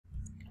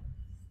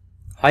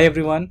Hi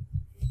everyone.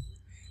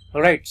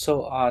 Alright,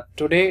 so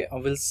today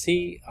we'll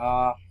see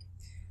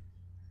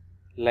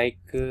like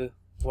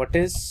what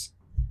is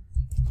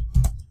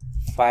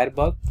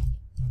Firebug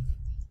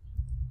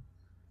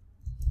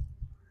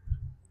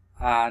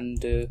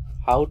and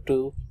how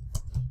to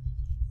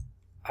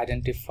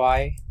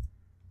identify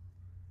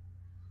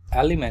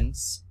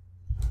elements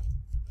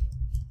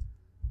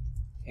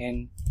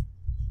in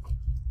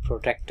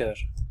Protractor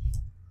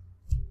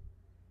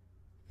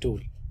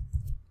tool.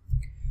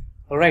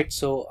 Alright,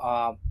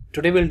 so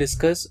today we'll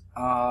discuss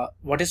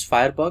what is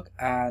Firebug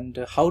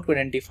and how to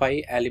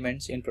identify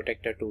elements in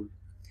Protractor tool.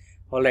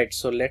 Alright,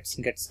 so let's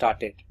get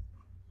started.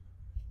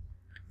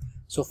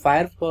 So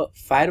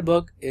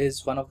Firebug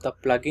is one of the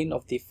plugin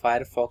of the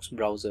Firefox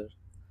browser.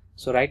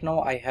 So right now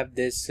I have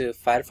this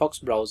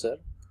Firefox browser,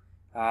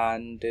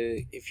 and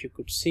if you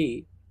could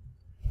see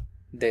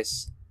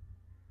this,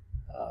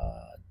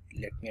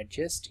 let me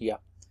adjust. Yeah,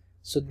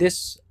 so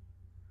this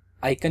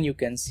icon you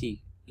can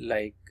see,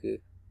 like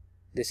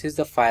this is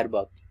the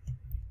Firebug.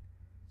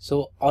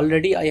 So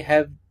already I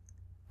have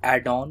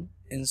add-on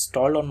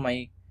installed on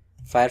my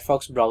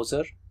Firefox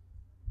browser,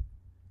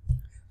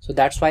 so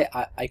that's why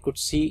I could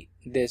see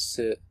this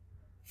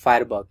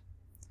Firebug.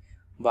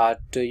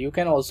 But you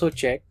can also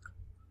check,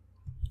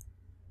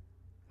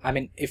 I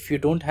mean, if you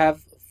don't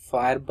have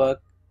Firebug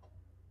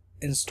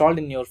installed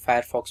in your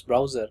Firefox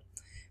browser,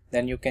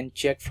 then you can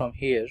check from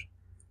here,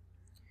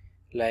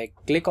 like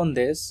click on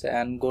this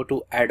and go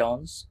to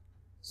add-ons.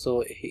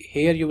 So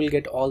here you will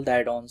get all the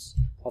add-ons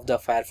of the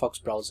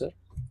Firefox browser.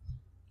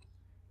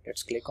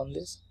 Let's click on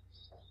this.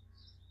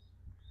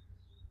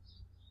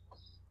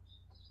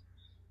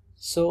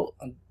 So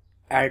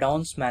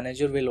add-ons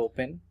manager will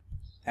open,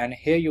 and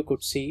here you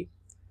could see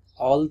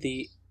all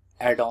the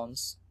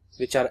add-ons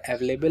which are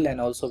available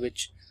and also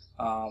which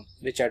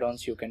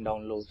add-ons you can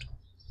download.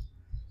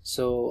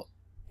 So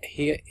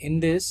here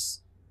in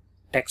this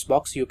text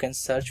box you can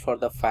search for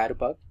the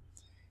Firebug,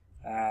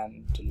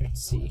 and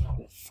let's see,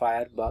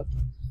 Firebug.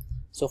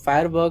 So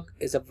Firebug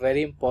is a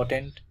very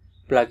important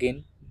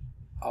plugin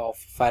of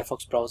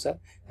Firefox browser,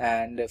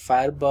 and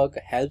Firebug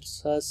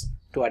helps us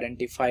to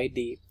identify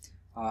the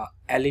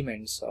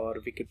elements, or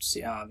we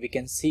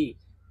can see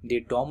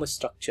the DOM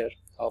structure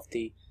of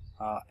the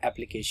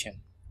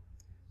application.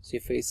 So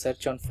if we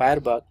search on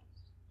Firebug,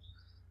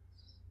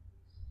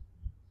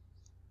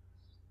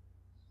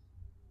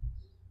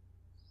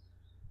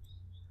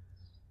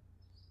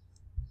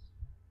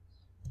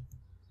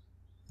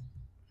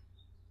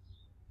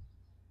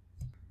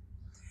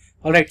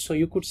 alright, so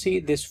you could see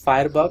this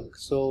Firebug.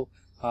 So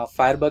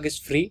Firebug is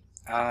free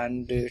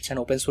and it's an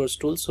open source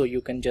tool, so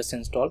you can just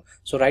install.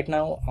 So right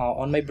now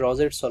on my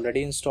browser it's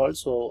already installed,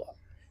 so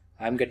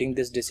I'm getting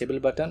this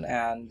disable button,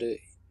 and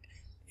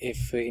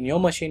if in your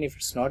machine if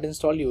it's not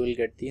installed, you will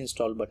get the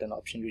install button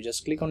option. You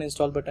just click on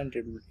install button,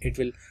 it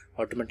will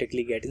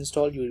automatically get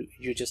installed.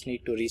 You just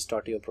need to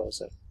restart your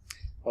browser.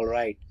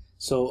 Alright,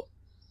 so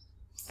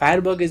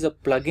Firebug is a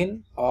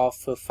plugin of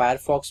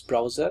Firefox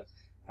browser,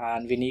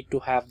 and we need to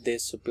have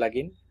this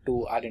plugin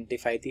to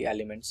identify the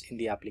elements in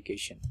the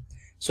application.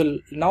 So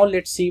now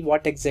let's see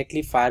what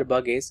exactly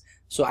Firebug is.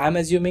 So I'm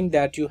assuming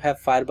that you have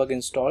Firebug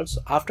installed.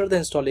 So after the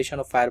installation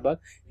of Firebug,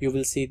 you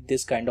will see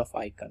this kind of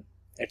icon.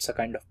 It's a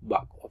kind of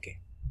bug. Okay,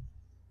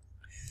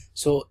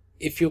 so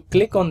if you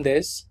click on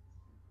this,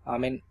 I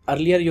mean,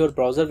 earlier your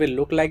browser will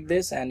look like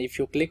this, and if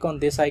you click on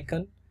this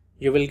icon,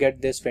 you will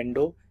get this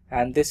window,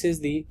 and this is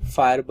the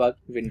Firebug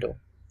window.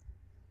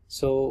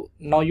 So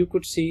now you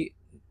could see,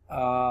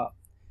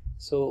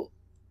 so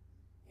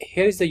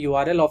here is the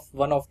URL of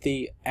one of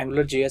the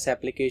AngularJS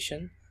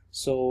application.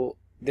 So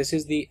this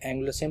is the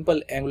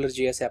simple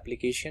AngularJS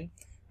application,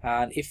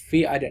 and if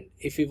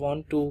we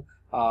want to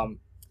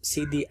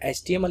see the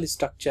HTML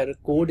structure,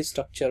 code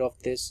structure of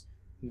this,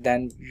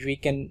 then we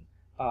can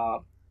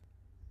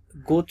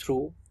go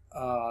through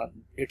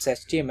its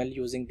HTML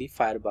using the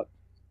Firebug.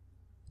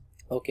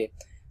 Okay,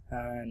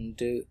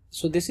 and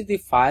so this is the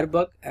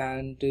Firebug,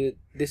 and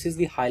this is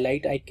the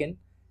highlight icon.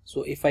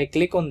 So if I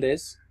click on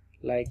this,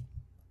 like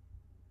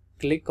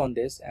click on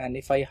this, and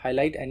if I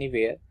highlight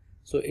anywhere,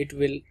 so it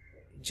will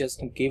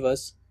just give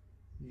us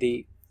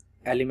the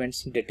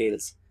elements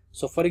details.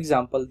 So for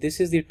example, this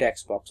is the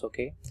text box.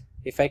 Okay,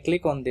 if I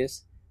click on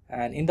this,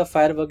 and in the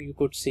Firebug you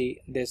could see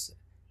this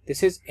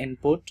is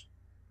input,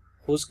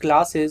 whose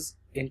class is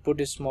input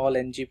is small,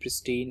 ng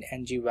pristine,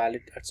 ng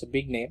valid, that's a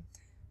big name,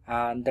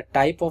 and the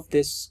type of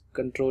this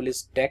control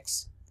is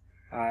text,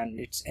 and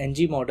its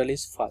ng model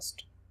is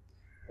first.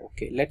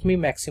 Okay, let me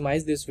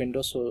maximize this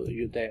window so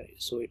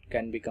it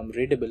can become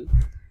readable.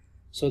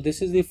 So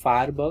this is the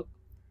Firebug,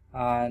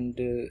 and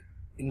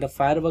in the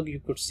Firebug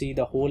you could see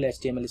the whole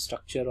HTML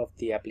structure of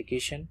the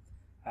application,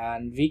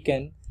 and we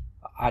can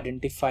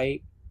identify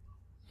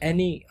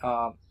any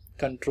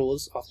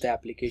controls of the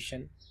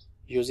application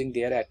using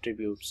their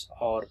attributes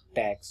or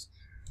tags.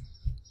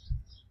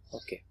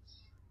 Okay,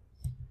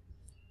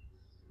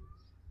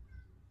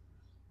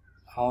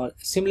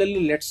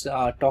 similarly, let's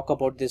talk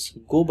about this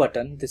go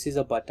button. This is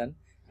a button,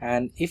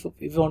 And if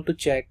we want to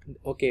check,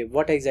 okay,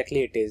 what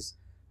exactly it is,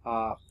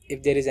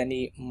 if there is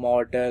any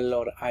model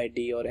or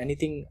ID or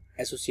anything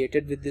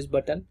associated with this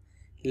button,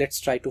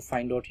 let's try to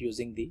find out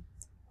using the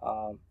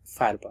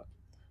Firebug.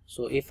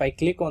 So if I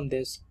click on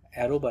this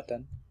arrow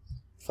button,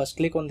 first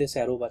click on this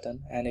arrow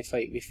button, and if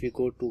we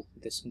go to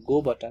this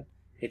go button,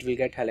 it will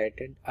get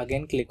highlighted.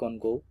 Again click on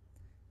go,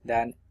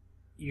 then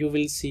you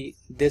will see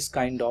this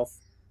kind of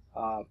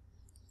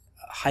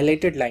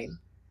highlighted line,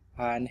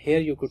 and here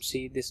you could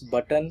see this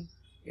button.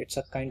 It's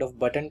a kind of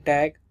button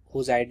tag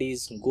whose ID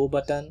is go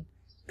button,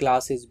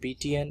 class is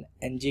btn,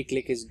 ng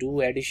click is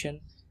do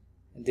addition.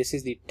 This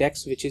is the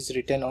text which is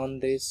written on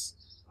this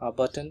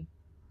button.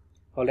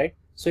 Alright,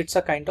 so it's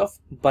a kind of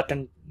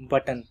button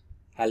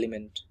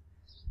element.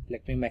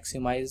 Let me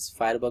maximize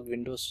Firebug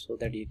windows so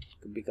that it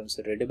becomes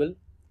readable.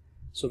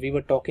 So we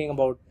were talking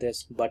about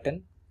this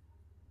button.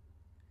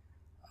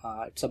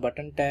 It's a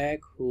button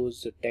tag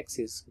whose text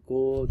is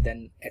go,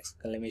 then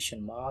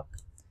exclamation mark,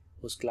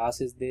 whose class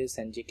is this,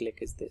 ng click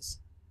is this.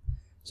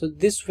 So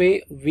this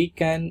way we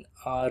can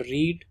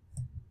read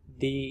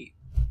the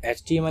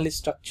HTML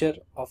structure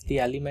of the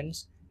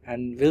elements,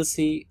 and we'll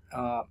see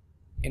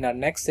in our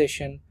next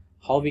session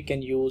how we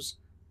can use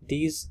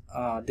these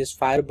this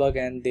Firebug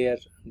and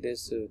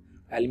this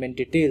element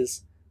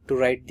details to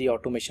write the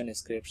automation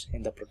scripts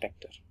in the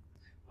Protractor.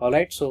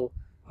 Alright, so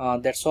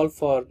that's all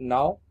for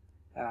now,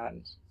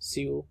 and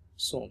see you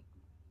soon.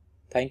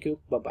 Thank you.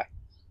 Bye bye.